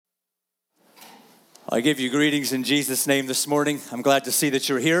I give you greetings in Jesus' name this morning. I'm glad to see that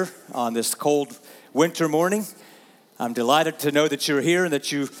you're here on this cold winter morning. I'm delighted to know that you're here and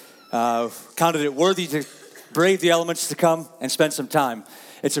that you counted it worthy to brave the elements to come and spend some time.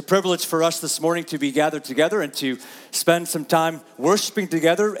 It's a privilege for us this morning to be gathered together and to spend some time worshiping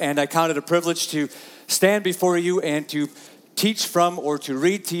together, and I count it a privilege to stand before you and to teach from or to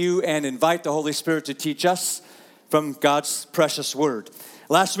read to you and invite the Holy Spirit to teach us from God's precious word.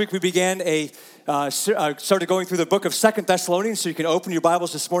 Last week we began started going through the book of 2 Thessalonians, so you can open your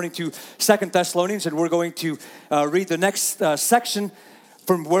Bibles this morning to 2 Thessalonians, and we're going to read the next section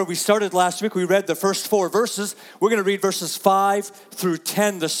from where we started last week. We read the first 4 verses. We're going to read verses 5 through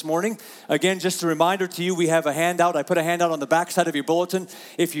 10 this morning. Again, just a reminder to you, we have a handout. I put a handout on the back side of your bulletin.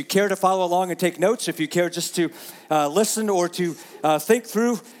 If you care to follow along and take notes, if you care just to listen or to think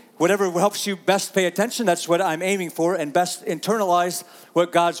through whatever helps you best pay attention, that's what I'm aiming for, and best internalize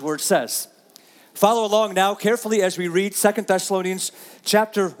what God's word says. Follow along now carefully as we read 2 Thessalonians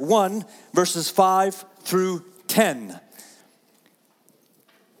chapter 1, verses 5 through 10.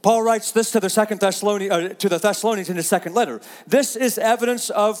 Paul writes this to the Thessalonians in his second letter. This is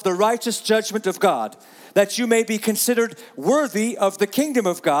evidence of the righteous judgment of God, that you may be considered worthy of the kingdom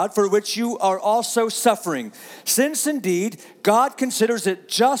of God, for which you are also suffering. Since indeed God considers it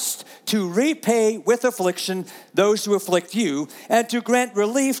just to repay with affliction those who afflict you, and to grant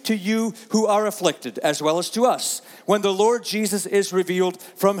relief to you who are afflicted, as well as to us, when the Lord Jesus is revealed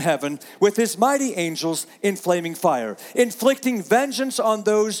from heaven with his mighty angels in flaming fire, inflicting vengeance on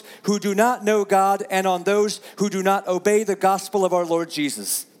those who do not know God and on those who do not obey the gospel of our Lord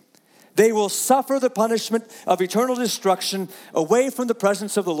Jesus. They will suffer the punishment of eternal destruction away from the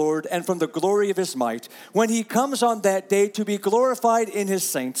presence of the Lord and from the glory of his might, when he comes on that day to be glorified in his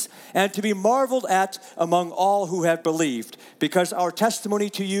saints and to be marveled at among all who have believed, because our testimony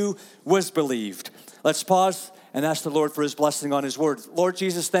to you was believed. Let's pause and ask the Lord for his blessing on his word. Lord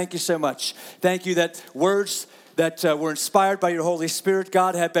Jesus, thank you so much. Thank you that words that were inspired by your Holy Spirit,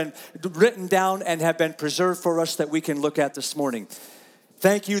 God, have been written down and have been preserved for us that we can look at this morning.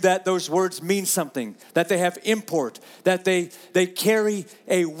 Thank you that those words mean something, that they have import, that they carry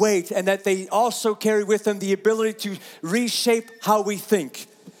a weight, and that they also carry with them the ability to reshape how we think,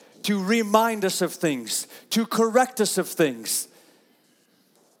 to remind us of things, to correct us of things.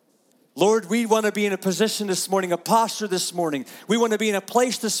 Lord, we want to be in a position this morning, a posture this morning. We want to be in a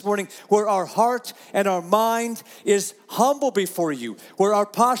place this morning where our heart and our mind is humble before you, where our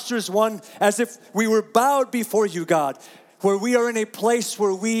posture is one as if we were bowed before you, God, where we are in a place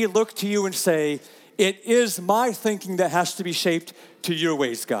where we look to you and say, it is my thinking that has to be shaped to your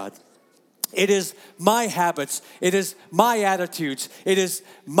ways, God. It is my habits, it is my attitudes, it is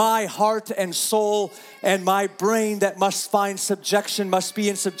my heart and soul and my brain that must find subjection, must be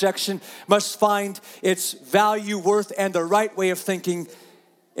in subjection, must find its value, worth, and the right way of thinking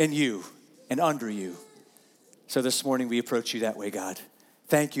in you and under you. So this morning we approach you that way, God.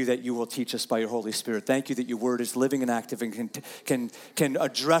 Thank you that you will teach us by your Holy Spirit. Thank you that your word is living and active and can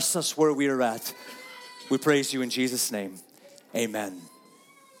address us where we are at. We praise you in Jesus' name. Amen.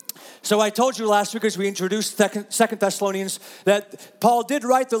 So I told you last week as we introduced 2 Thessalonians that Paul did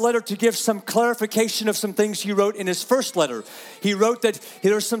write the letter to give some clarification of some things he wrote in his first letter. He wrote that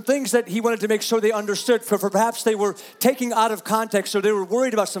there are some things that he wanted to make sure they understood, for perhaps they were taking out of context or they were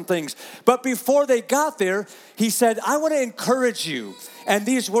worried about some things. But before they got there, he said, I want to encourage you. And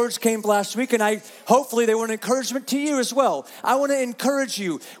these words came last week, and hopefully they were an encouragement to you as well. I want to encourage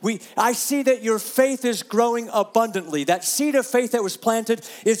you. I see that your faith is growing abundantly. That seed of faith that was planted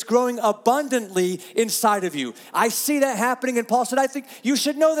is growing abundantly inside of you. I see that happening, and Paul said, I think you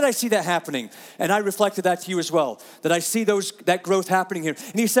should know that I see that happening. And I reflected that to you as well, that I see that growth happening here.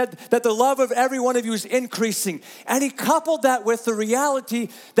 And he said that the love of every one of you is increasing. And he coupled that with the reality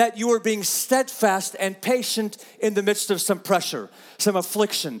that you are being steadfast and patient in the midst of some pressure, some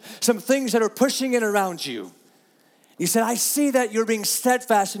affliction, some things that are pushing in around you. He said, I see that you're being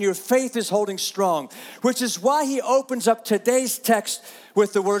steadfast and your faith is holding strong, which is why he opens up today's text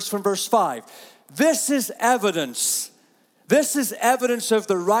with the words from verse 5. This is evidence. This is evidence of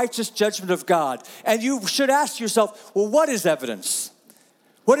the righteous judgment of God. And you should ask yourself, well, what is evidence?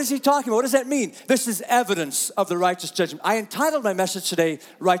 What is he talking about? What does that mean? This is evidence of the righteous judgment. I entitled my message today,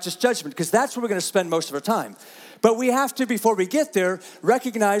 Righteous Judgment, because that's where we're going to spend most of our time. But we have to, before we get there,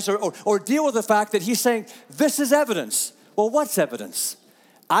 recognize or deal with the fact that he's saying, this is evidence. Well, what's evidence?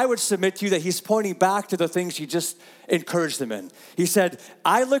 I would submit to you that he's pointing back to the things he just encouraged them in. He said,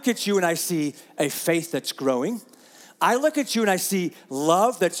 I look at you and I see a faith that's growing. I look at you and I see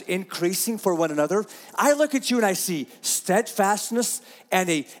love that's increasing for one another. I look at you and I see steadfastness and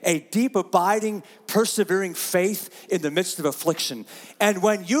a deep, abiding, persevering faith in the midst of affliction. And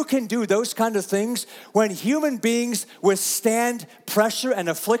when you can do those kind of things, when human beings withstand pressure and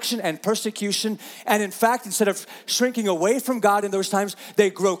affliction and persecution, and in fact, instead of shrinking away from God in those times, they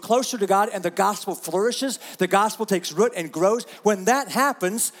grow closer to God and the gospel flourishes, the gospel takes root and grows. When that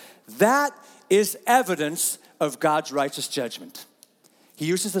happens, that is evidence of God's righteous judgment. He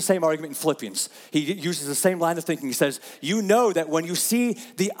uses the same argument in Philippians. He uses the same line of thinking. He says, you know that when you see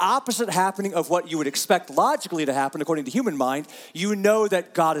the opposite happening of what you would expect logically to happen according to human mind, you know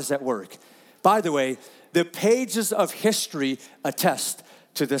that God is at work. By the way, the pages of history attest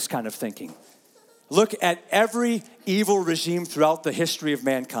to this kind of thinking. Look at every evil regime throughout the history of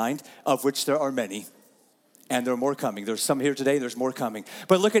mankind, of which there are many. And there are more coming. There's some here today, there's more coming.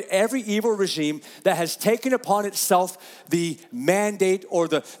 But look at every evil regime that has taken upon itself the mandate or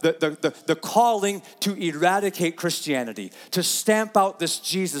the calling to eradicate Christianity, to stamp out this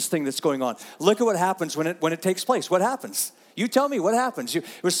Jesus thing that's going on. Look at what happens when it takes place. What happens? You tell me what happens. There's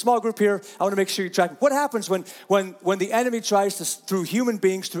a small group here. I want to make sure you track. What happens when the enemy tries to, through human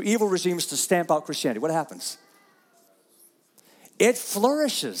beings, through evil regimes, to stamp out Christianity? What happens? It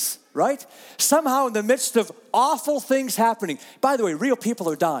flourishes, right? Somehow in the midst of awful things happening. By the way, real people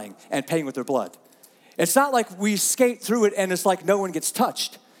are dying and paying with their blood. It's not like we skate through it and it's like no one gets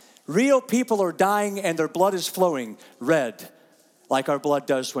touched. Real people are dying and their blood is flowing red, like our blood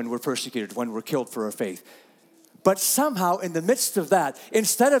does when we're persecuted, when we're killed for our faith. But somehow in the midst of that,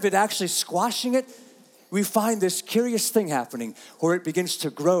 instead of it actually squashing it, we find this curious thing happening where it begins to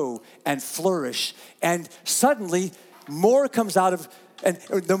grow and flourish, and suddenly more comes out of, and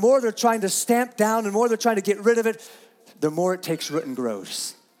the more they're trying to stamp down, the more they're trying to get rid of it, the more it takes root and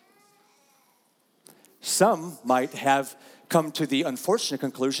grows. Some might have come to the unfortunate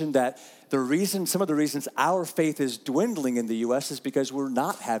conclusion that some of the reasons our faith is dwindling in the U.S. is because we're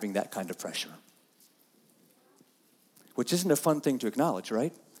not having that kind of pressure. Which isn't a fun thing to acknowledge,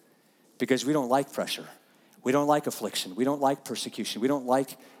 right? Because we don't like pressure. We don't like affliction. We don't like persecution. We don't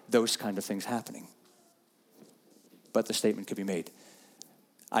like those kind of things happening. But the statement could be made.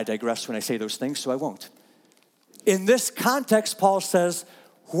 I digress when I say those things, so I won't. In this context, Paul says,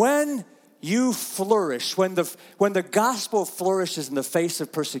 when you flourish, when the gospel flourishes in the face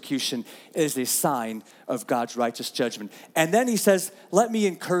of persecution, it is a sign of God's righteous judgment. And then he says, let me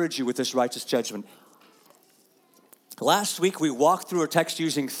encourage you with this righteous judgment. Last week, we walked through our text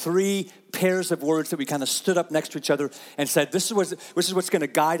using 3 pairs of words that we kind of stood up next to each other and said, this is what's going to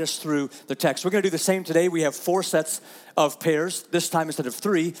guide us through the text. We're going to do the same today. We have 4 sets of pairs, this time instead of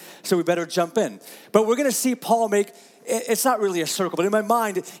 3, so we better jump in. But we're going to see Paul make, it's not really a circle, but in my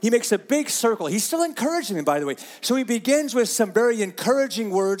mind, he makes a big circle. He's still encouraging me, by the way. So he begins with some very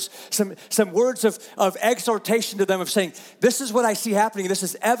encouraging words, some words of exhortation to them, of saying, this is what I see happening. This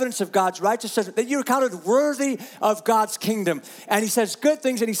is evidence of God's righteous judgment, that you're counted worthy of God's kingdom. And he says good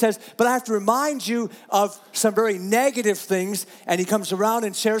things, and he says, but I have to remind you of some very negative things. And he comes around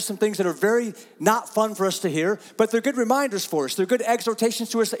and shares some things that are very not fun for us to hear, but they're good reminders for us. They're good exhortations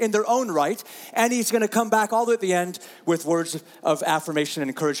to us in their own right. And he's going to come back all the way at the end with words of affirmation and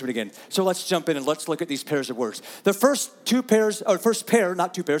encouragement again. So let's jump in and let's look at these pairs of words. The first 2 pairs, or first pair,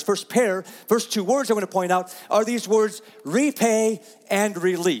 not 2 pairs, first 2 words I want to point out are these words, repay and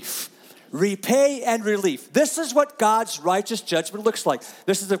relief. Repay and relief. This is what God's righteous judgment looks like.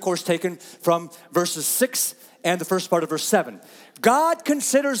 This is, of course, taken from verses 6 and the first part of verse 7. God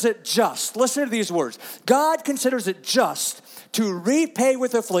considers it just, listen to these words, God considers it just to repay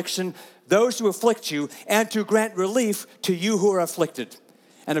with affliction those who afflict you and to grant relief to you who are afflicted.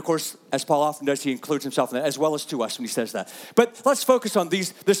 And of course, as Paul often does, he includes himself in that as well as to us when he says that. But let's focus on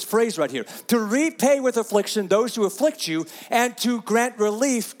this phrase right here. To repay with affliction those who afflict you and to grant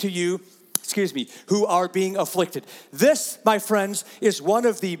relief to you, who are being afflicted. This, my friends, is one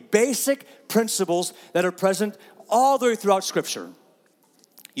of the basic principles that are present all the way throughout Scripture.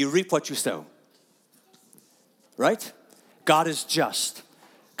 You reap what you sow. Right? God is just.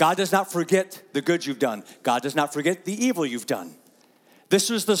 God does not forget the good you've done. God does not forget the evil you've done. This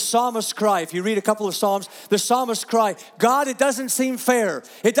was the psalmist's cry. If you read a couple of psalms, the psalmist's cry, God, it doesn't seem fair.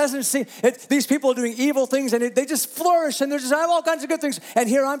 It doesn't seem, these people are doing evil things and they just flourish and they just have all kinds of good things. And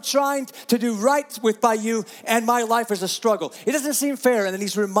here I'm trying to do right by you and my life is a struggle. It doesn't seem fair. And then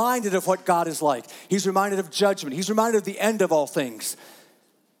he's reminded of what God is like. He's reminded of judgment. He's reminded of the end of all things.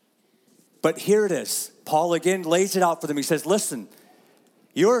 But here it is. Paul again lays it out for them. He says, listen,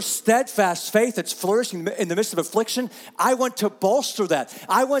 Your steadfast faith that's flourishing in the midst of affliction, I want to bolster that.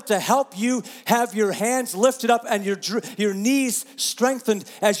 I want to help you have your hands lifted up and your knees strengthened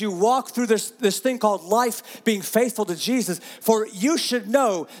as you walk through this thing called life, being faithful to Jesus. For you should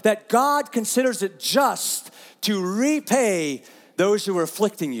know that God considers it just to repay those who are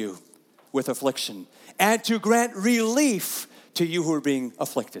afflicting you with affliction and to grant relief to you who are being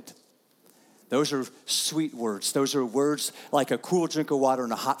afflicted. Those are sweet words. Those are words like a cool drink of water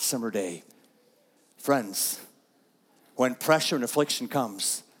on a hot summer day. Friends, when pressure and affliction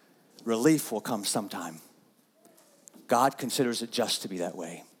comes, relief will come sometime. God considers it just to be that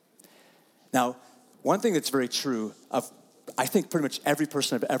way. Now, one thing that's very true of, I think, pretty much every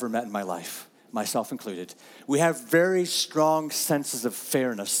person I've ever met in my life, myself included, we have very strong senses of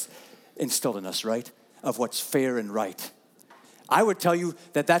fairness instilled in us, right? Of what's fair and right. I would tell you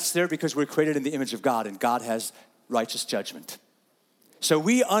that that's there because we're created in the image of God and God has righteous judgment. So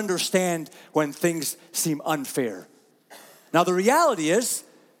we understand when things seem unfair. Now the reality is,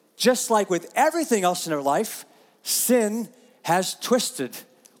 just like with everything else in our life, sin has twisted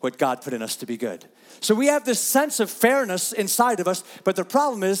what God put in us to be good. So we have this sense of fairness inside of us, but the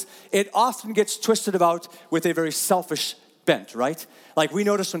problem is it often gets twisted about with a very selfish bent, right? Like we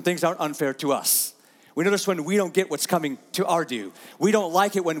notice when things aren't unfair to us. We notice when we don't get what's coming to our due. We don't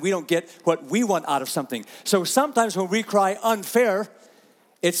like it when we don't get what we want out of something. So sometimes when we cry unfair,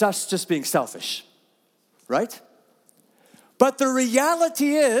 it's us just being selfish, right? But the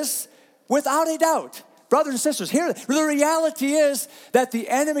reality is, without a doubt, brothers and sisters, hear that. The reality is that the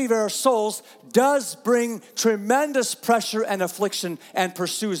enemy of our souls does bring tremendous pressure and affliction and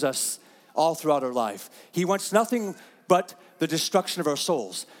pursues us all throughout our life. He wants nothing but the destruction of our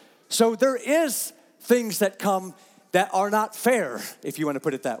souls. So there is things that come that are not fair, if you want to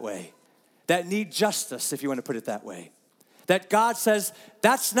put it that way, that need justice, if you want to put it that way, that God says,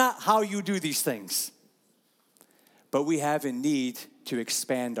 that's not how you do these things. But we have a need to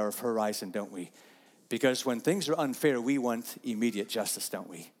expand our horizon, don't we? Because when things are unfair, we want immediate justice, don't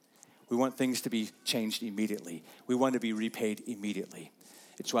we? We want things to be changed immediately. We want to be repaid immediately.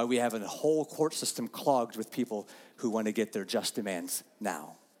 It's why we have a whole court system clogged with people who want to get their just demands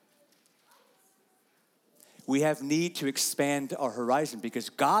now. We have need to expand our horizon because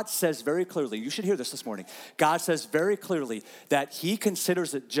God says very clearly, you should hear this morning, God says very clearly that he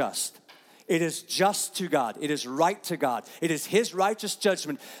considers it just. It is just to God. It is right to God. It is his righteous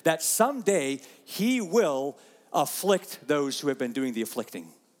judgment that someday he will afflict those who have been doing the afflicting.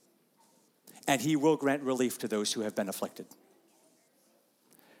 And he will grant relief to those who have been afflicted.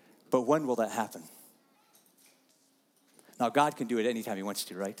 But when will that happen? Now, God can do it anytime he wants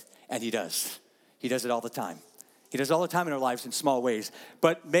to, right? And he does. He does it all the time. He does it all the time in our lives in small ways.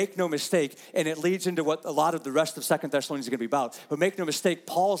 But make no mistake, and it leads into what a lot of the rest of 2 Thessalonians is going to be about. But make no mistake,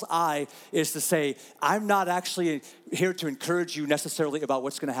 Paul's eye is to say, I'm not actually here to encourage you necessarily about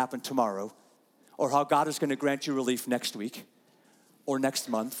what's going to happen tomorrow or how God is going to grant you relief next week or next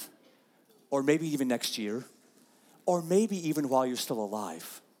month or maybe even next year or maybe even while you're still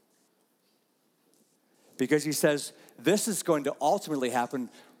alive. Because he says, this is going to ultimately happen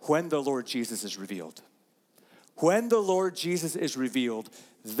when the Lord Jesus is revealed. When the Lord Jesus is revealed,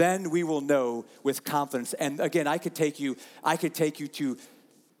 then we will know with confidence. And again, I could take you to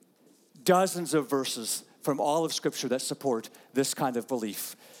dozens of verses from all of Scripture that support this kind of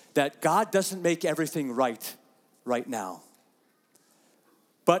belief, that God doesn't make everything right now.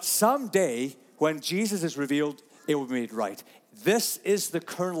 But someday, when Jesus is revealed, it will be made right. This is the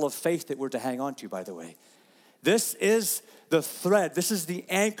kernel of faith that we're to hang on to, by the way. This is the thread, this is the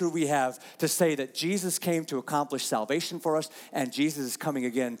anchor we have to say that Jesus came to accomplish salvation for us, and Jesus is coming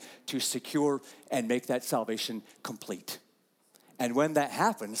again to secure and make that salvation complete. And when that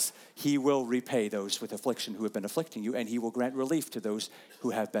happens, he will repay those with affliction who have been afflicting you, and he will grant relief to those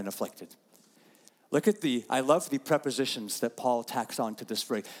who have been afflicted. Look at I love the prepositions that Paul tacks on to this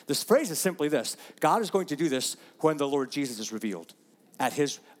phrase. This phrase is simply this: God is going to do this when the Lord Jesus is revealed. At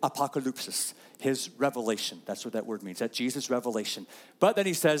his apocalypsis, his revelation. That's what that word means, at Jesus' revelation. But then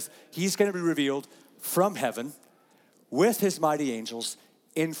he says he's going to be revealed from heaven with his mighty angels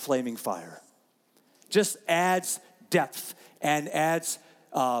in flaming fire. Just adds depth and adds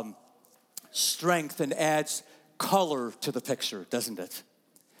strength and adds color to the picture, doesn't it?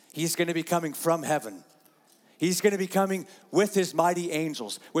 He's going to be coming from heaven. He's going to be coming with his mighty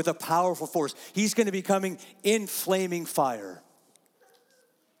angels, with a powerful force. He's going to be coming in flaming fire.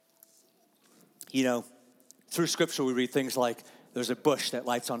 You know, through Scripture we read things like there's a bush that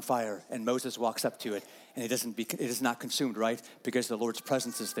lights on fire and Moses walks up to it and it is not consumed, right? Because the Lord's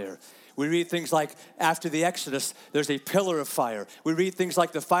presence is there. We read things like after the Exodus, there's a pillar of fire. We read things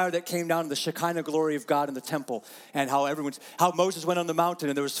like the fire that came down, the Shekinah glory of God in the temple, and how Moses went on the mountain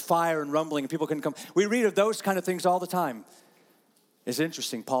and there was fire and rumbling and people couldn't come. We read of those kind of things all the time. It's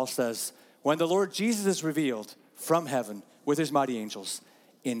interesting, Paul says, when the Lord Jesus is revealed from heaven with his mighty angels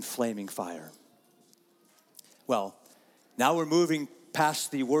in flaming fire. Well, now we're moving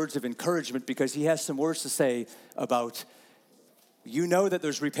past the words of encouragement because he has some words to say about, you know that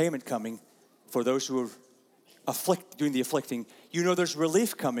there's repayment coming for those who are doing the afflicting. You know there's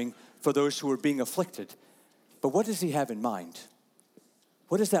relief coming for those who are being afflicted. But what does he have in mind?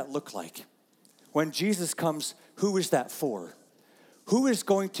 What does that look like? When Jesus comes, who is that for? Who is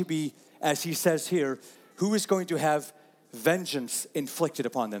going to be, as he says here, who is going to have vengeance inflicted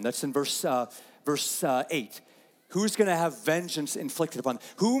upon them? That's in verse 8. Who's going to have vengeance inflicted upon them?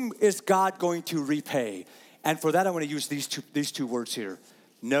 Whom is God going to repay? And for that, I want to use these two words here.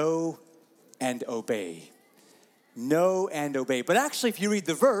 Know and obey. Know and obey. But actually, if you read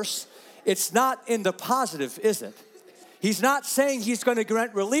the verse, it's not in the positive, is it? He's not saying he's going to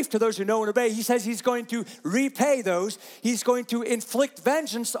grant relief to those who know and obey. He says he's going to repay those. He's going to inflict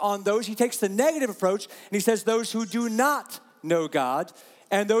vengeance on those. He takes the negative approach, and he says those who do not know God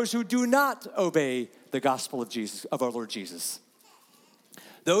and those who do not obey the gospel of Jesus, of our Lord Jesus.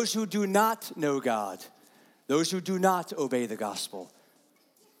 Those who do not know God, those who do not obey the gospel.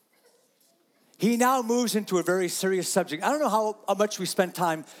 He now moves into a very serious subject. I don't know how much we spend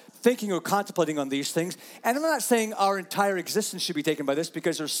time thinking or contemplating on these things. And I'm not saying our entire existence should be taken by this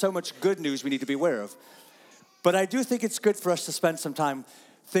because there's so much good news we need to be aware of. But I do think it's good for us to spend some time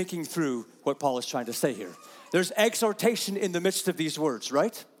thinking through what Paul is trying to say here. There's exhortation in the midst of these words,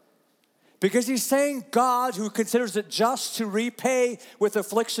 right? Because he's saying God, who considers it just to repay with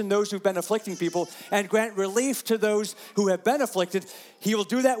affliction those who've been afflicting people and grant relief to those who have been afflicted, he will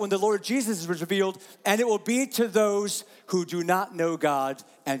do that when the Lord Jesus is revealed, and it will be to those who do not know God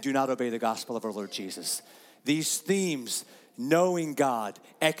and do not obey the gospel of our Lord Jesus. These themes, knowing God,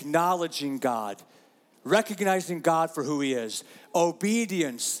 acknowledging God, recognizing God for who he is,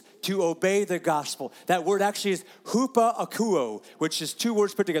 obedience, to obey the gospel. That word actually is hupa akuo, which is two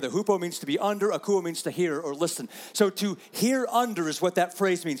words put together. Hupo means to be under, akuo means to hear or listen. So to hear under is what that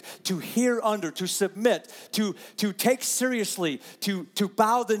phrase means. To hear under, to submit, to take seriously, to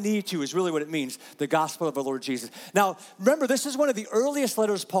bow the knee to is really what it means, the gospel of our Lord Jesus. Now, remember, this is one of the earliest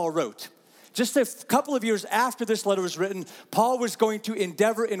letters Paul wrote. Just a couple of years after this letter was written, Paul was going to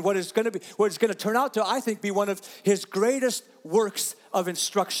endeavor in what is going to turn out to, I think, be one of his greatest works of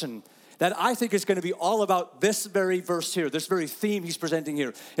instruction that I think is going to be all about this very verse here, this very theme he's presenting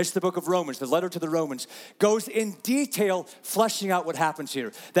here. It's the book of Romans, the letter to the Romans, goes in detail fleshing out what happens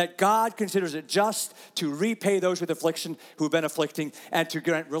here, that God considers it just to repay those with affliction who've been afflicting and to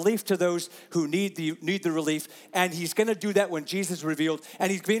grant relief to those who need the relief. And he's going to do that when Jesus is revealed.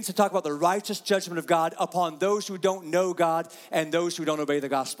 And he begins to talk about the righteous judgment of God upon those who don't know God and those who don't obey the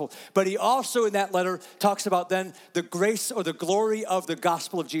gospel. But he also in that letter talks about then the grace or the glory of the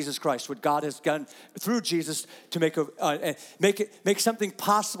gospel of Jesus Christ, what God has done through Jesus to make something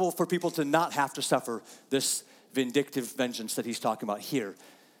possible for people to not have to suffer this vindictive vengeance that he's talking about here.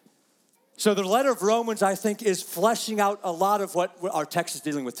 So the letter of Romans, I think, is fleshing out a lot of what our text is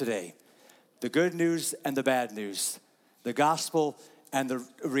dealing with today. The good news and the bad news. The gospel and the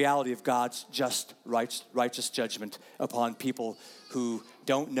reality of God's just righteous judgment upon people who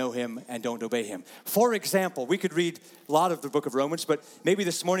don't know him and don't obey him. For example, we could read a lot of the book of Romans, but maybe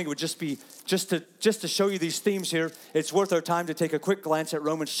this morning would just be, just to show you these themes here, it's worth our time to take a quick glance at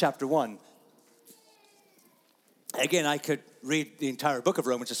Romans chapter 1. Again, I could read the entire book of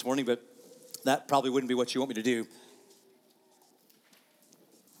Romans this morning, but that probably wouldn't be what you want me to do.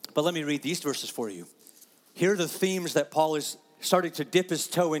 But let me read these verses for you. Here are the themes that Paul is starting to dip his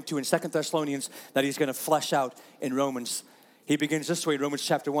toe into in 2 Thessalonians that he's going to flesh out in Romans. He begins this way in Romans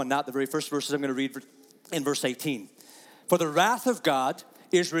chapter 1, not the very first verses I'm going to read in verse 18. For the wrath of God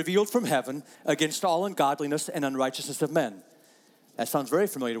is revealed from heaven against all ungodliness and unrighteousness of men. That sounds very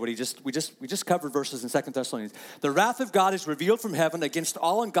familiar to what we just covered verses in 2 Thessalonians. The wrath of God is revealed from heaven against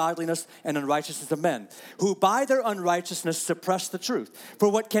all ungodliness and unrighteousness of men, who by their unrighteousness suppress the truth. For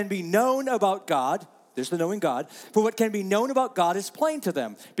what can be known about God, there's the knowing God, for what can be known about God is plain to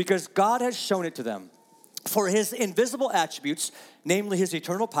them, because God has shown it to them. For his invisible attributes, namely his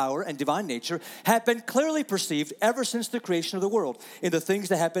eternal power and divine nature, have been clearly perceived ever since the creation of the world in the things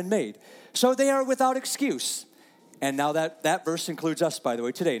that have been made. So they are without excuse. And now that verse includes us, by the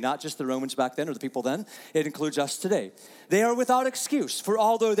way, today, not just the Romans back then or the people then. It includes us today. They are without excuse, for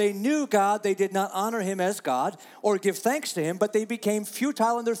although they knew God, they did not honor him as God or give thanks to him, but they became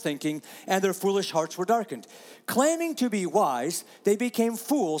futile in their thinking, and their foolish hearts were darkened. Claiming to be wise, they became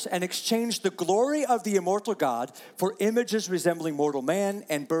fools and exchanged the glory of the immortal God for images resembling mortal man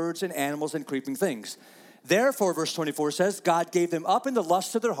and birds and animals and creeping things. Therefore, verse 24 says, God gave them up in the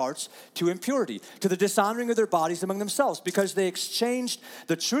lust of their hearts to impurity, to the dishonoring of their bodies among themselves, because they exchanged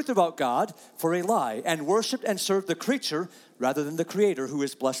the truth about God for a lie, and worshiped and served the creature rather than the Creator, who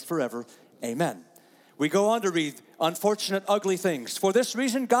is blessed forever. Amen. We go on to read unfortunate, ugly things. For this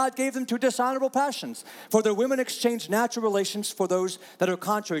reason, God gave them to dishonorable passions. For their women exchanged natural relations for those that are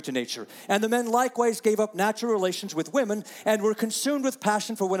contrary to nature. And the men likewise gave up natural relations with women and were consumed with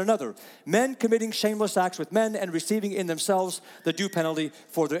passion for one another. Men committing shameless acts with men and receiving in themselves the due penalty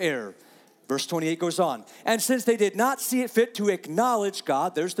for their error. Verse 28 goes on. And since they did not see it fit to acknowledge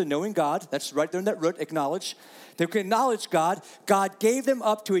God, there's the knowing God. That's right there in that root, acknowledge. They could acknowledge God. God gave them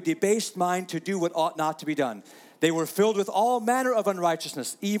up to a debased mind to do what ought not to be done. They were filled with all manner of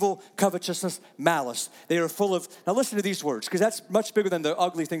unrighteousness, evil, covetousness, malice. They are full of, now listen to these words, because that's much bigger than the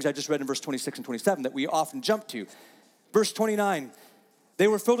ugly things I just read in verse 26 and 27 that we often jump to. Verse 29, they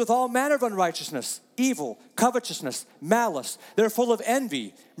were filled with all manner of unrighteousness, evil, covetousness, malice. They're full of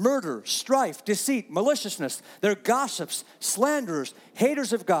envy, murder, strife, deceit, maliciousness. They're gossips, slanderers,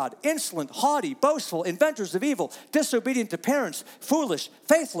 haters of God, insolent, haughty, boastful, inventors of evil, disobedient to parents, foolish,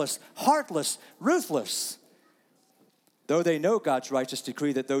 faithless, heartless, ruthless. Though they know God's righteous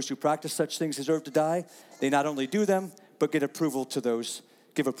decree that those who practice such things deserve to die, they not only do them, but give approval to those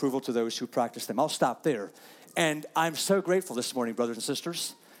who practice them. I'll stop there. And I'm so grateful this morning, brothers and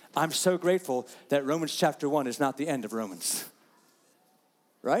sisters. I'm so grateful that Romans chapter 1 is not the end of Romans.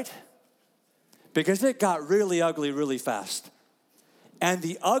 Right? Because it got really ugly really fast. And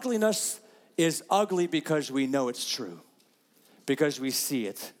the ugliness is ugly because we know it's true. Because we see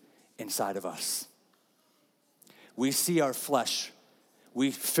it inside of us. We see our flesh.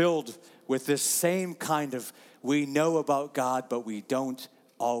 We filled with this same kind of, we know about God, but we don't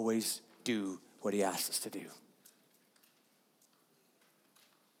always do what he asks us to do.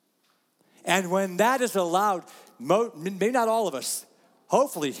 And when that is allowed, maybe not all of us,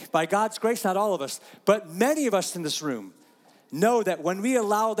 hopefully, by God's grace, not all of us, but many of us in this room know that when we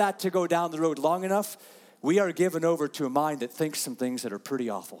allow that to go down the road long enough, we are given over to a mind that thinks some things that are pretty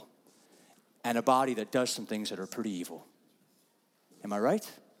awful and a body that does some things that are pretty evil. Am I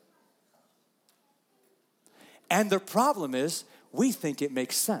right? And the problem is, we think it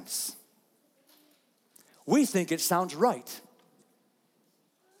makes sense. We think it sounds right.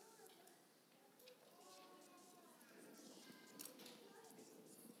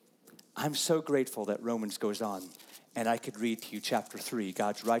 I'm so grateful that Romans goes on, and I could read to you chapter 3,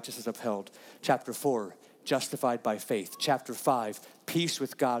 God's righteousness upheld. Chapter 4, justified by faith. Chapter 5, peace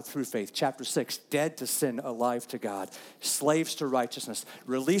with God through faith. Chapter 6, dead to sin, alive to God. Slaves to righteousness,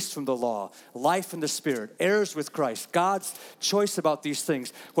 released from the law, life in the Spirit, heirs with Christ. God's choice about these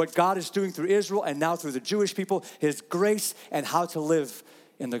things, what God is doing through Israel and now through the Jewish people, his grace and how to live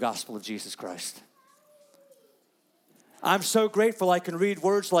in the gospel of Jesus Christ. I'm so grateful I can read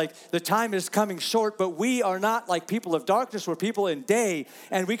words like, the time is coming short, but we are not like people of darkness, we're people in day,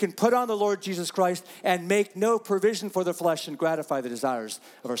 and we can put on the Lord Jesus Christ and make no provision for the flesh and gratify the desires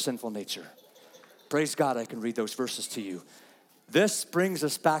of our sinful nature. Praise God, I can read those verses to you. This brings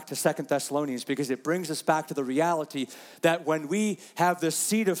us back to 2 Thessalonians because it brings us back to the reality that when we have this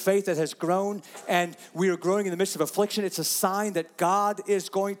seed of faith that has grown and we are growing in the midst of affliction, it's a sign that God is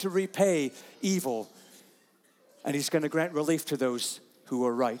going to repay evil. And he's going to grant relief to those who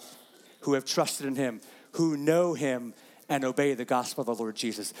are right, who have trusted in him, who know him and obey the gospel of the Lord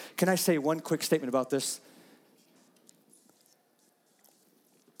Jesus. Can I say one quick statement about this?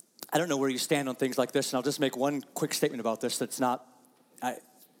 I don't know where you stand on things like this, and I'll just make one quick statement about this that's not,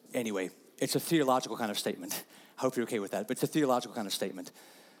 anyway, it's a theological kind of statement. I hope you're okay with that, but it's a theological kind of statement.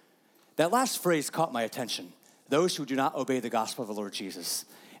 That last phrase caught my attention. Those who do not obey the gospel of the Lord Jesus.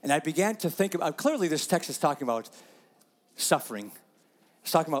 And I began to think about, clearly this text is talking about suffering.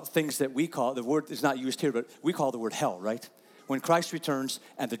 It's talking about things that we call, the word is not used here, but we call the word hell, right? When Christ returns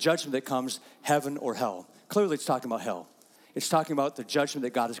and the judgment that comes, heaven or hell. Clearly it's talking about hell. It's talking about the judgment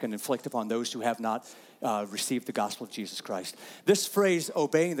that God is going to inflict upon those who have not received the gospel of Jesus Christ. This phrase,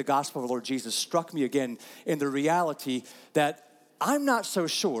 obeying the gospel of the Lord Jesus, struck me again in the reality that I'm not so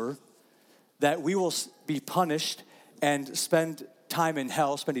sure that we will be punished and spend time in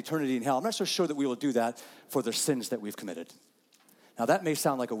hell, spend eternity in hell. I'm not so sure that we will do that for the sins that we've committed. Now that may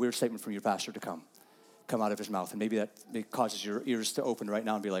sound like a weird statement from your pastor to come. come out of his mouth. And maybe that causes your ears to open right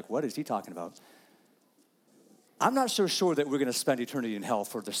now and be like, what is he talking about? I'm not so sure that we're going to spend eternity in hell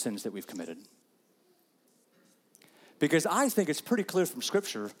for the sins that we've committed. Because I think it's pretty clear from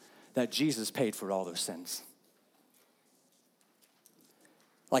Scripture that Jesus paid for all those sins.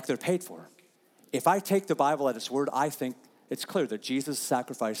 Like they're paid for. If I take the Bible at its word, I think it's clear that Jesus'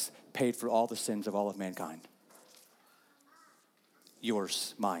 sacrifice paid for all the sins of all of mankind.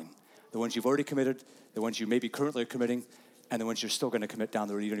 Yours, mine. The ones you've already committed, the ones you maybe currently are committing, and the ones you're still going to commit down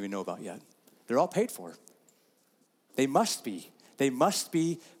the road you don't even know about yet. They're all paid for. They must be. They must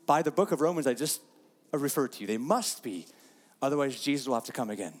be by the book of Romans I just referred to you. They must be. Otherwise, Jesus will have to come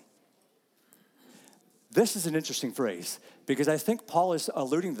again. This is an interesting phrase because I think Paul is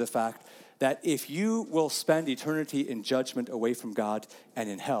alluding to the fact that if you will spend eternity in judgment away from God and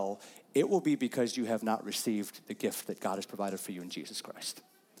in hell, it will be because you have not received the gift that God has provided for you in Jesus Christ.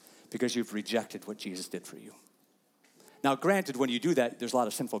 Because you've rejected what Jesus did for you. Now, granted, when you do that, there's a lot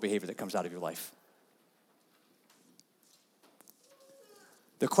of sinful behavior that comes out of your life.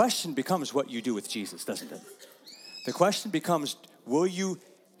 The question becomes what you do with Jesus, doesn't it? The question becomes, will you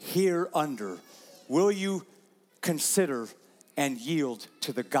hear under? Will you consider and yield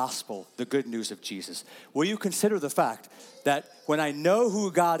to the gospel, the good news of Jesus? Will you consider the fact that when I know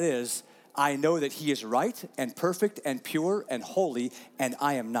who God is, I know that he is right and perfect and pure and holy, and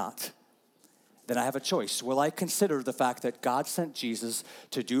I am not? Then I have a choice. Will I consider the fact that God sent Jesus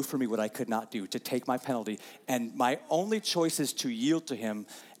to do for me what I could not do, to take my penalty, and my only choice is to yield to him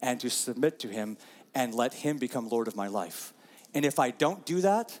and to submit to him and let him become Lord of my life? And if I don't do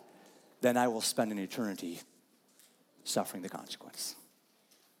that, then I will spend an eternity suffering the consequence.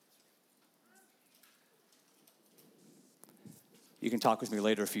 You can talk with me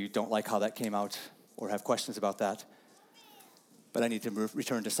later if you don't like how that came out or have questions about that. But I need to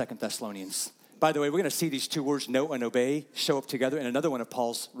return to 2 Thessalonians. By the way, we're going to see these two words, know and obey, show up together in another one of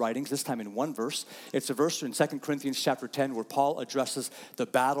Paul's writings, this time in one verse. It's a verse in 2 Corinthians chapter 10 where Paul addresses the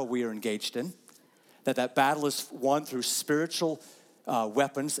battle we are engaged in, that battle is won through spiritual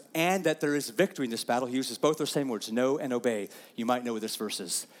weapons, and that there is victory in this battle. He uses both those same words, know and obey. You might know what this verse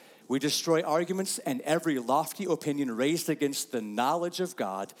is. We destroy arguments and every lofty opinion raised against the knowledge of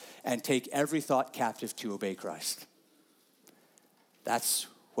God and take every thought captive to obey Christ. That's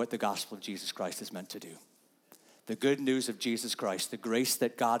what the gospel of Jesus Christ is meant to do. The good news of Jesus Christ, the grace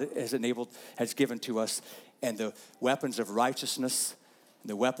that God has given to us, and the weapons of righteousness,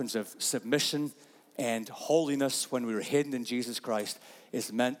 the weapons of submission and holiness when we were hidden in Jesus Christ,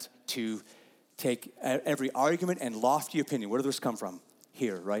 is meant to take every argument and lofty opinion. Where do those come from?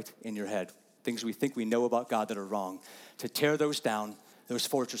 Here, right? In your head. Things we think we know about God that are wrong. To tear those down, those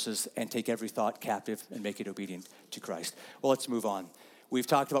fortresses, and take every thought captive and make it obedient to Christ. Well, let's move on. We've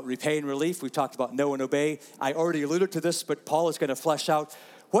talked about repay and relief. We've talked about know and obey. I already alluded to this, but Paul is going to flesh out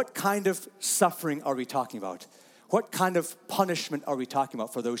what kind of suffering are we talking about? What kind of punishment are we talking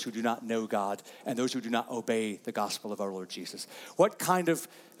about for those who do not know God and those who do not obey the gospel of our Lord Jesus? What kind of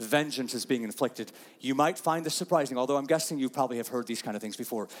vengeance is being inflicted? You might find this surprising, although I'm guessing you probably have heard these kind of things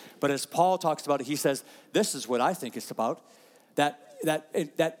before. But as Paul talks about it, he says, this is what I think it's about,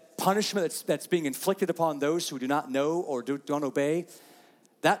 that punishment that's being inflicted upon those who do not know or don't obey.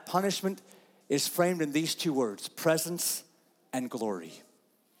 That punishment is framed in these two words, presence and glory.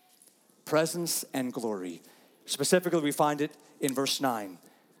 Presence and glory. Specifically, we find it in verse 9.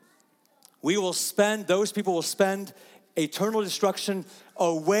 Those people will spend eternal destruction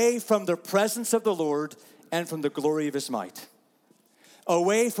away from the presence of the Lord and from the glory of his might.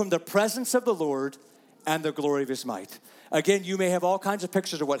 Away from the presence of the Lord and the glory of his might. Again, you may have all kinds of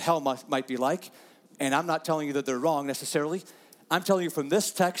pictures of what hell might be like, and I'm not telling you that they're wrong necessarily. I'm telling you from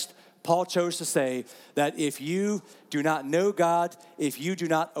this text, Paul chose to say that if you do not know God, if you do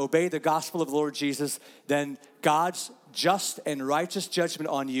not obey the gospel of the Lord Jesus, then God's just and righteous judgment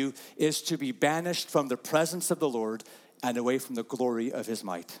on you is to be banished from the presence of the Lord and away from the glory of his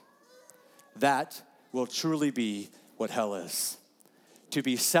might. That will truly be what hell is. To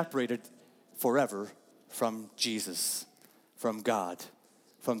be separated forever from Jesus, from God,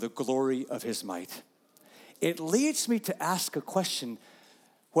 from the glory of his might. It leads me to ask a question,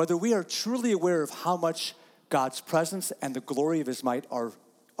 whether we are truly aware of how much God's presence and the glory of his might are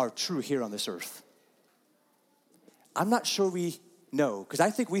true here on this earth. I'm not sure we know,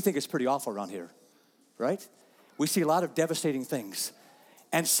 because we think it's pretty awful around here, right? We see a lot of devastating things.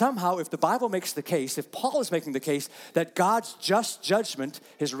 And somehow, if the Bible makes the case, if Paul is making the case that God's just judgment,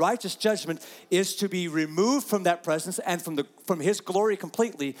 his righteous judgment, is to be removed from that presence and from his glory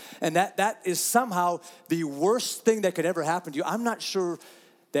completely, and that is somehow the worst thing that could ever happen to you, I'm not sure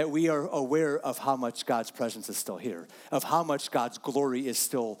that we are aware of how much God's presence is still here, of how much God's glory is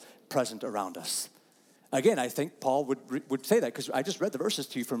still present around us. Again, I think Paul would say that because I just read the verses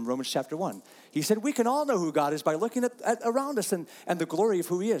to you from Romans chapter 1. He said, we can all know who God is by looking at around us and the glory of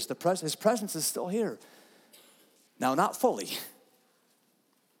who he is. His presence is still here. Now, not fully,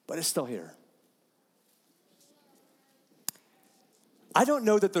 but it's still here. I don't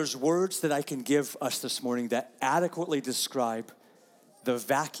know that there's words that I can give us this morning that adequately describe the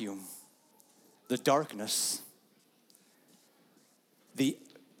vacuum, the darkness,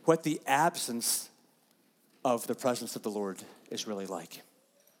 what the absence of the presence of the Lord is really like.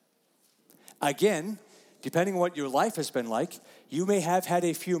 Again, depending on what your life has been like, you may have had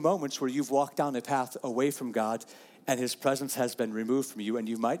a few moments where you've walked down a path away from God and his presence has been removed from you, and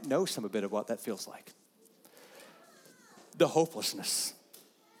you might know some bit of what that feels like. The hopelessness,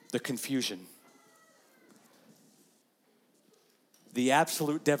 the confusion, the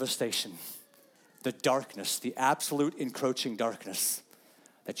absolute devastation, the darkness, the absolute encroaching darkness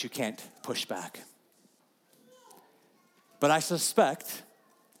that you can't push back. But I suspect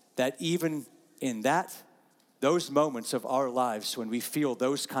that even in those moments of our lives when we feel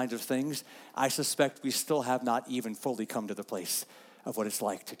those kinds of things, I suspect we still have not even fully come to the place of what it's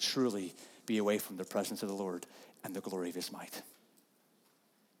like to truly be away from the presence of the Lord and the glory of his might.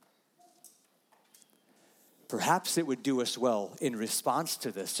 Perhaps it would do us well in response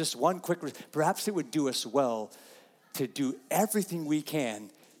to this, just one quick, perhaps it would do us well to do everything we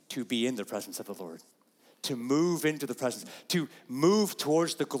can to be in the presence of the Lord, to move into the presence, to move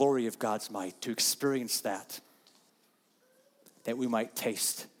towards the glory of God's might, to experience that we might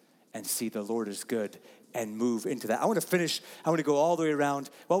taste and see the Lord is good and move into that. I want to go all the way around.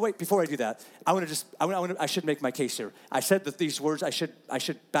 Well, wait, before I do that, I should make my case here. I said that these words, I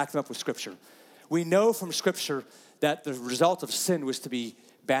should back them up with Scripture. We know from Scripture that the result of sin was to be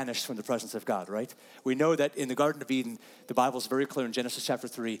banished from the presence of God, right? We know that in the Garden of Eden, the Bible is very clear in Genesis chapter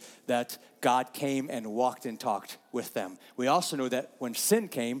 3 that God came and walked and talked with them. We also know that when sin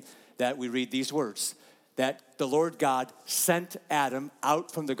came, that we read these words, that the Lord God sent Adam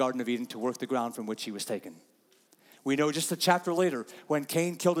out from the Garden of Eden to work the ground from which he was taken. We know just a chapter later, when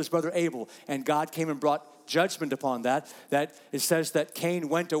Cain killed his brother Abel, and God came and brought judgment upon that it says that Cain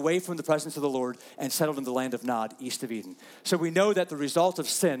went away from the presence of the Lord and settled in the land of Nod, east of Eden. So we know that the result of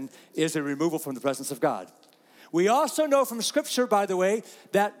sin is a removal from the presence of God. We also know from Scripture, by the way,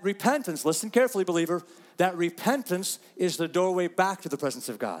 that repentance, listen carefully, believer, that repentance is the doorway back to the presence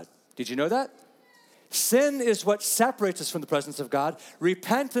of God. Did you know that? Sin is what separates us from the presence of God.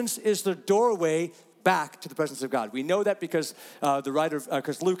 Repentance is the doorway back to the presence of God. We know that because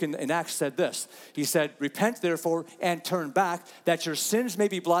because Luke in Acts said this. He said, repent therefore and turn back, that your sins may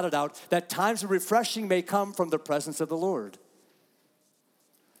be blotted out, that times of refreshing may come from the presence of the Lord.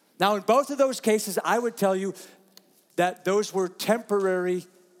 Now, in both of those cases, I would tell you that those were temporary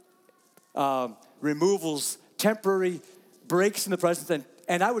removals, temporary breaks in the presence,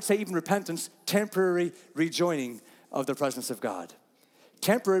 and I would say even repentance, temporary rejoining of the presence of God.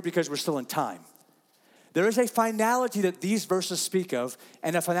 Temporary because we're still in time. There is a finality that these verses speak of,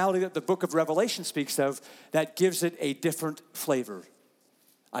 and a finality that the book of Revelation speaks of, that gives it a different flavor,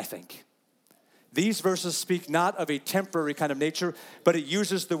 I think. These verses speak not of a temporary kind of nature, but it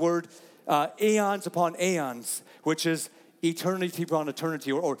uses the word aeons upon aeons, which is eternity upon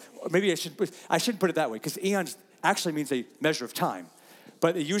eternity, or maybe I shouldn't put it that way, because eons actually means a measure of time.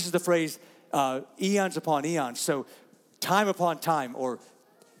 But it uses the phrase eons upon eons, so time upon time, or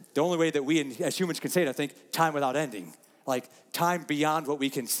the only way that we as humans can say it, I think, time without ending. Like time beyond what we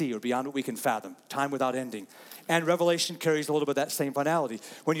can see or beyond what we can fathom. Time without ending. And Revelation carries a little bit of that same finality.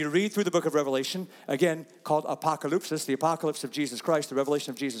 When you read through the book of Revelation, again, called Apocalypsis, the apocalypse of Jesus Christ, the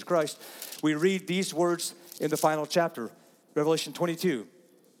revelation of Jesus Christ, we read these words in the final chapter, Revelation 22.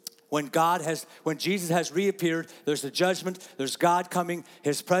 When Jesus has reappeared, there's a judgment, there's God coming,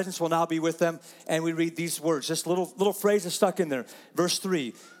 his presence will now be with them, and we read these words, just little phrases stuck in there. Verse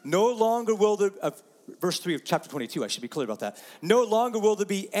 3, no longer will there, verse 3 of chapter 22, I should be clear about that. No longer will there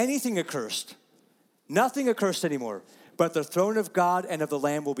be anything accursed, nothing accursed anymore, but the throne of God and of the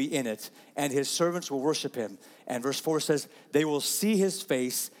Lamb will be in it, and his servants will worship him. And verse 4 says, they will see his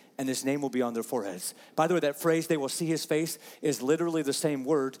face, and his name will be on their foreheads. By the way, that phrase, they will see his face, is literally the same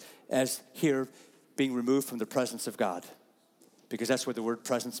word as here, being removed from the presence of God. Because that's what the word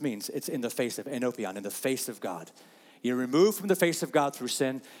presence means. It's in the face of, enopion, in the face of God. You're removed from the face of God through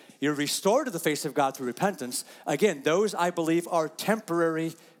sin. You're restored to the face of God through repentance. Again, those, I believe, are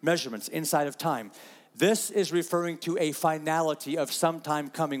temporary measurements inside of time. This is referring to a finality of some time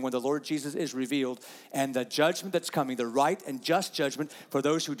coming when the Lord Jesus is revealed, and the judgment that's coming, the right and just judgment for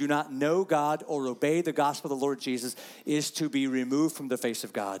those who do not know God or obey the gospel of the Lord Jesus, is to be removed from the face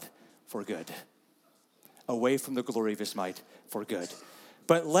of God for good, away from the glory of his might for good.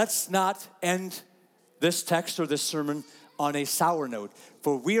 But let's not end this text or this sermon on a sour note,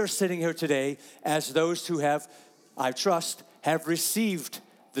 for we are sitting here today as those who have, I trust, have received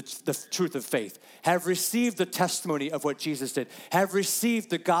the truth of faith, have received the testimony of what Jesus did, have received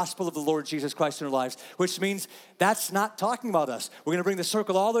the gospel of the Lord Jesus Christ in our lives, which means that's not talking about us. We're going to bring the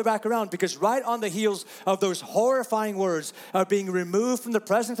circle all the way back around, because right on the heels of those horrifying words of being removed from the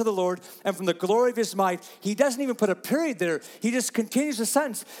presence of the Lord and from the glory of his might, he doesn't even put a period there. He just continues the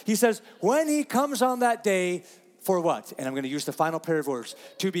sentence. He says, when he comes on that day, for what? And I'm going to use the final pair of words,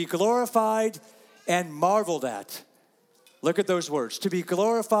 to be glorified and marveled at. Look at those words, to be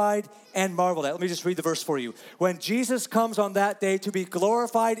glorified and marveled at. Let me just read the verse for you. When Jesus comes on that day to be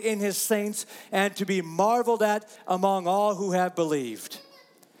glorified in his saints and to be marveled at among all who have believed.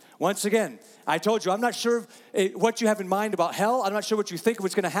 Once again, I told you, I'm not sure what you have in mind about hell. I'm not sure what you think of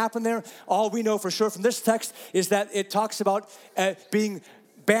what's going to happen there. All we know for sure from this text is that it talks about being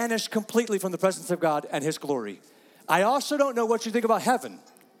banished completely from the presence of God and his glory. I also don't know what you think about heaven.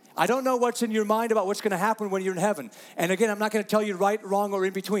 I don't know what's in your mind about what's going to happen when you're in heaven. And again, I'm not going to tell you right, wrong, or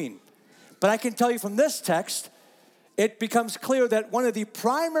in between. But I can tell you from this text, it becomes clear that one of the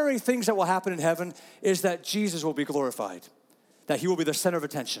primary things that will happen in heaven is that Jesus will be glorified, that he will be the center of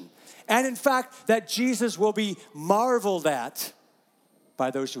attention. And in fact, that Jesus will be marveled at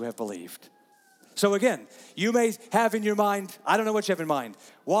by those who have believed. So again, you may have in your mind, I don't know what you have in mind,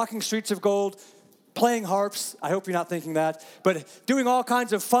 walking streets of gold, playing harps, I hope you're not thinking that, but doing all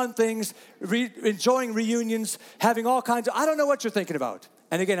kinds of fun things, enjoying reunions, having all kinds of, I don't know what you're thinking about.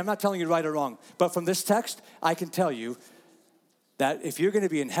 And again, I'm not telling you right or wrong, but from this text, I can tell you that if you're going to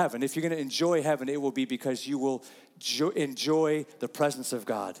be in heaven, if you're going to enjoy heaven, it will be because you will enjoy the presence of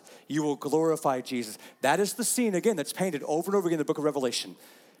God. You will glorify Jesus. That is the scene, again, that's painted over and over again in the book of Revelation.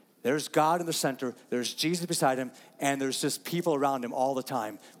 There's God in the center, there's Jesus beside him, and there's just people around him all the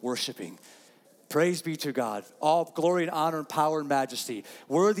time worshiping. Praise be to God. All glory and honor and power and majesty.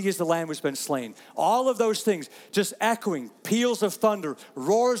 Worthy is the Lamb who's been slain. All of those things just echoing, peals of thunder,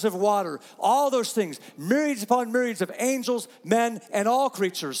 roars of water, all those things, myriads upon myriads of angels, men, and all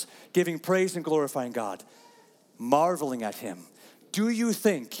creatures giving praise and glorifying God, marveling at him. Do you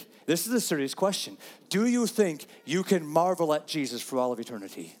think, this is a serious question, do you think you can marvel at Jesus for all of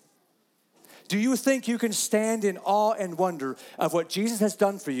eternity? Do you think you can stand in awe and wonder of what Jesus has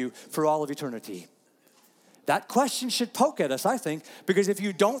done for you for all of eternity? That question should poke at us, I think, because if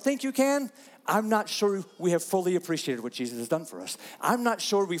you don't think you can, I'm not sure we have fully appreciated what Jesus has done for us. I'm not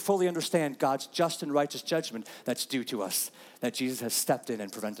sure we fully understand God's just and righteous judgment that's due to us, that Jesus has stepped in and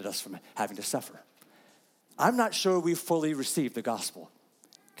prevented us from having to suffer. I'm not sure we fully received the gospel.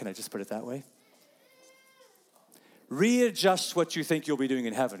 Can I just put it that way? Readjust what you think you'll be doing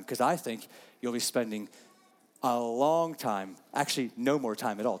in heaven, because I think you'll be spending a long time, actually no more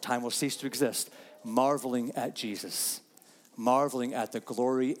time at all. Time will cease to exist, marveling at Jesus, marveling at the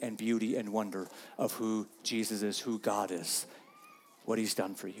glory and beauty and wonder of who Jesus is, who God is, what he's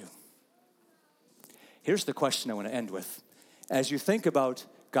done for you. Here's the question I want to end with. As you think about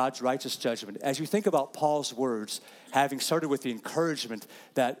God's righteous judgment, as you think about Paul's words, having started with the encouragement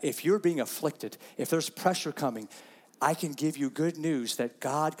that if you're being afflicted, if there's pressure coming, I can give you good news that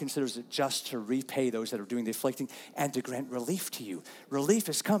God considers it just to repay those that are doing the afflicting and to grant relief to you. Relief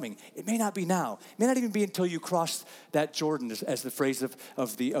is coming. It may not be now. It may not even be until you cross that Jordan, as the phrase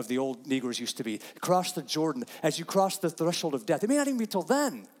of the old Negroes used to be. Cross the Jordan, as you cross the threshold of death. It may not even be till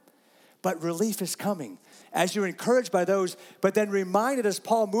then. But relief is coming. As you're encouraged by those, but then reminded as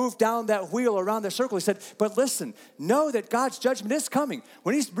Paul moved down that wheel around the circle, he said, but listen, know that God's judgment is coming.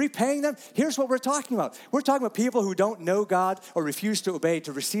 When he's repaying them, here's what we're talking about. We're talking about people who don't know God or refuse to obey,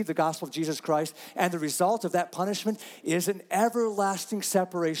 to receive the gospel of Jesus Christ. And the result of that punishment is an everlasting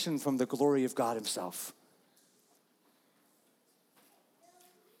separation from the glory of God himself.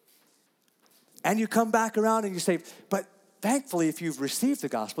 And you come back around and you say, but thankfully, if you've received the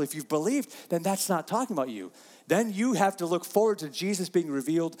gospel, if you've believed, then that's not talking about you. Then you have to look forward to Jesus being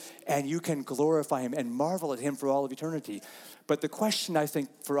revealed, and you can glorify him and marvel at him for all of eternity. But the question, I think,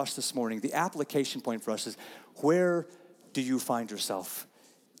 for us this morning, the application point for us is, where do you find yourself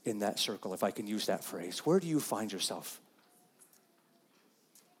in that circle, if I can use that phrase? Where do you find yourself?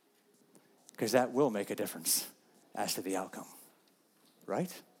 Because that will make a difference as to the outcome,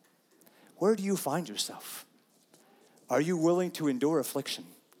 right? Where do you find yourself? Are you willing to endure affliction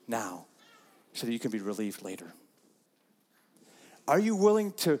now so that you can be relieved later? Are you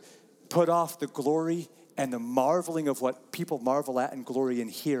willing to put off the glory and the marveling of what people marvel at and glory in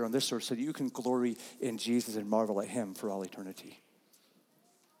here on this earth so that you can glory in Jesus and marvel at him for all eternity?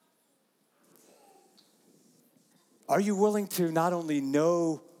 Are you willing to not only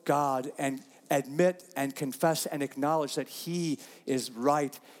know God and admit and confess and acknowledge that he is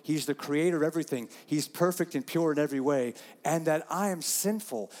right, he's the creator of everything, he's perfect and pure in every way, and that I am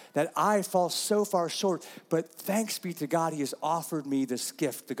sinful, that I fall so far short, but thanks be to God, he has offered me this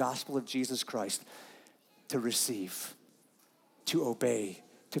gift, the gospel of Jesus Christ, to receive, to obey,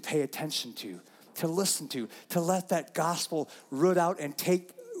 to pay attention to listen to let that gospel root out and take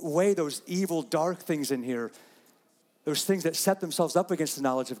away those evil, dark things in here, those things that set themselves up against the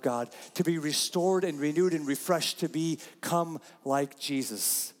knowledge of God, to be restored and renewed and refreshed, to become like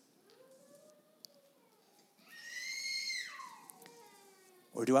Jesus.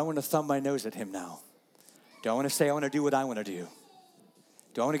 Or do I want to thumb my nose at him now? Do I want to say I want to do what I want to do?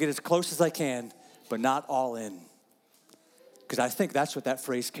 Do I want to get as close as I can, but not all in? Because I think that's what that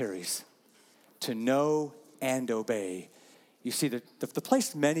phrase carries. To know and obey. You see, the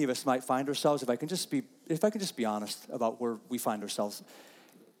place many of us might find ourselves, if I can just be honest about where we find ourselves,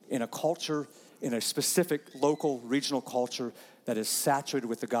 in a culture, in a specific local, regional culture that is saturated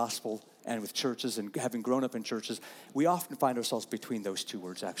with the gospel and with churches, and having grown up in churches, we often find ourselves between those two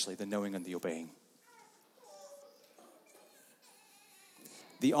words, actually, the knowing and the obeying.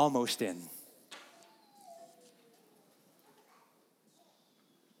 The almost in.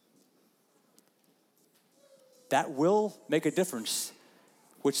 That will make a difference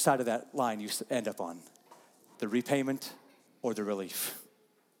which side of that line you end up on, the repayment or the relief,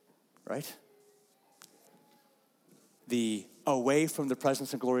 right? The away from the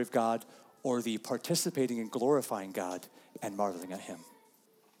presence and glory of God or the participating in glorifying God and marveling at him.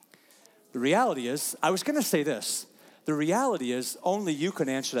 The reality is, I was going to say this, the reality is only you can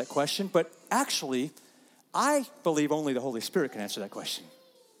answer that question, but actually, I believe only the Holy Spirit can answer that question.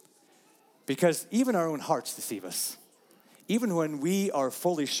 Because even our own hearts deceive us. Even when we are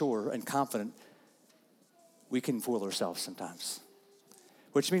fully sure and confident, we can fool ourselves sometimes.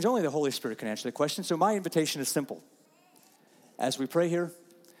 Which means only the Holy Spirit can answer the question. So my invitation is simple. As we pray here,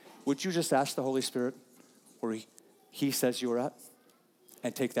 would you just ask the Holy Spirit where he says you are at?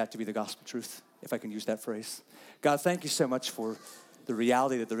 And take that to be the gospel truth, if I can use that phrase. God, thank you so much for the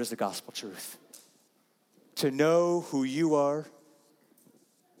reality that there is a gospel truth. To know who you are,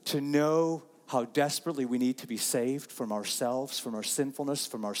 to know how desperately we need to be saved from ourselves, from our sinfulness,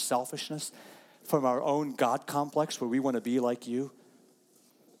 from our selfishness, from our own God complex where we want to be like you.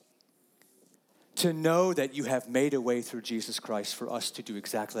 To know that you have made a way through Jesus Christ for us to do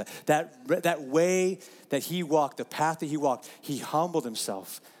exactly that. That way that he walked, the path that he walked, he humbled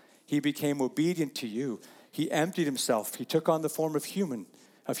himself. He became obedient to you. He emptied himself. He took on the form of human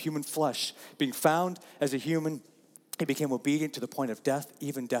flesh. Being found as a human, he became obedient to the point of death,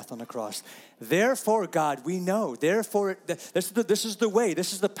 even death on the cross. Therefore, God, we know. Therefore, this is the way.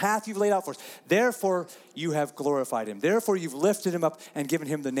 This is the path you've laid out for us. Therefore, you have glorified him. Therefore, you've lifted him up and given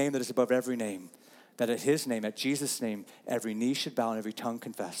him the name that is above every name. That at his name, at Jesus' name, every knee should bow and every tongue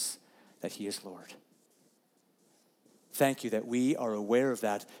confess that he is Lord. Thank you that we are aware of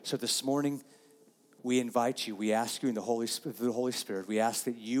that. So this morning, we invite you. We ask you in the Holy Spirit. We ask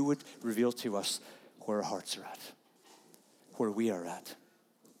that you would reveal to us where our hearts are at. Where we are at.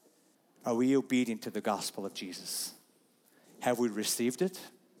 Are we obedient to the gospel of Jesus? Have we received it?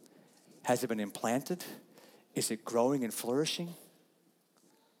 Has it been implanted? Is it growing and flourishing?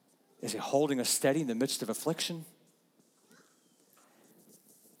 Is it holding us steady in the midst of affliction?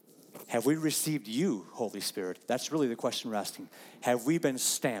 Have we received you, Holy Spirit? That's really the question we're asking. Have we been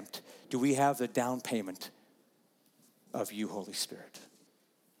stamped? Do we have the down payment of you, Holy Spirit?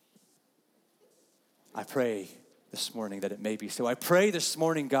 I pray this morning that it may be so. I pray this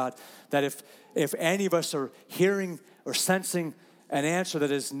morning, God, that if any of us are hearing or sensing an answer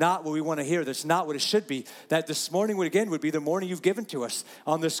that is not what we want to hear, that's not what it should be, that this morning would be the morning you've given to us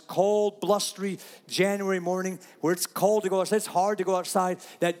on this cold, blustery January morning where it's cold to go outside, it's hard to go outside,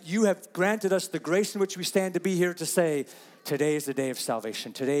 that you have granted us the grace in which we stand to be here to say, today is the day of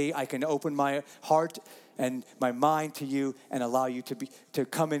salvation. Today I can open my heart and my mind to you and allow you to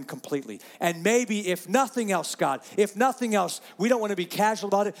come in completely. And maybe if nothing else, God, if nothing else, we don't want to be casual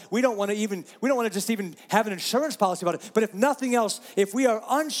about it. We don't want to just even have an insurance policy about it. But if nothing else, if we are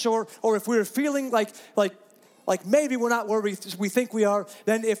unsure or if we're feeling like like maybe we're not where we think we are,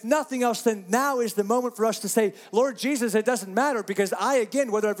 then if nothing else, then now is the moment for us to say, Lord Jesus, it doesn't matter, because I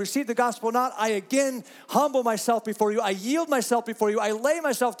again, whether I've received the gospel or not, I again humble myself before you. I yield myself before you. I lay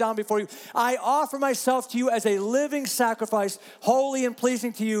myself down before you. I offer myself to you as a living sacrifice, holy and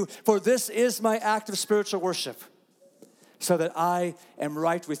pleasing to you, for this is my act of spiritual worship. So that I am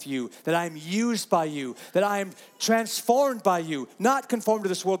right with you, that I am used by you, that I am transformed by you, not conformed to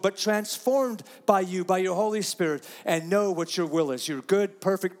this world, but transformed by you, by your Holy Spirit, and know what your will is, your good,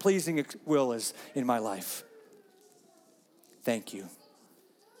 perfect, pleasing will is in my life. Thank you.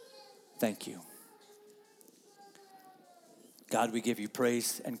 Thank you. God, we give you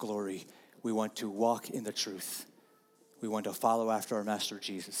praise and glory. We want to walk in the truth. We want to follow after our Master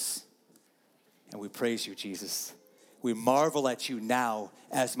Jesus. And we praise you, Jesus. We marvel at you now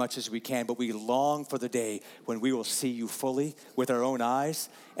as much as we can, but we long for the day when we will see you fully with our own eyes,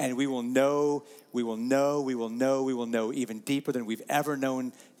 and we will know even deeper than we've ever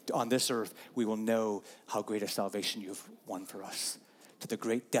known on this earth. We will know how great a salvation you've won for us, to the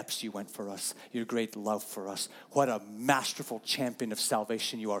great depths you went for us, your great love for us. What a masterful champion of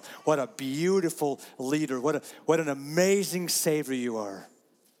salvation you are. What a beautiful leader. What an amazing Savior you are.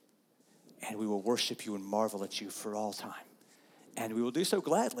 And we will worship you and marvel at you for all time. And we will do so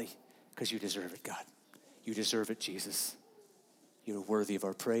gladly because you deserve it, God. You deserve it, Jesus. You're worthy of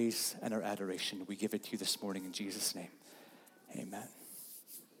our praise and our adoration. We give it to you this morning in Jesus' name. Amen.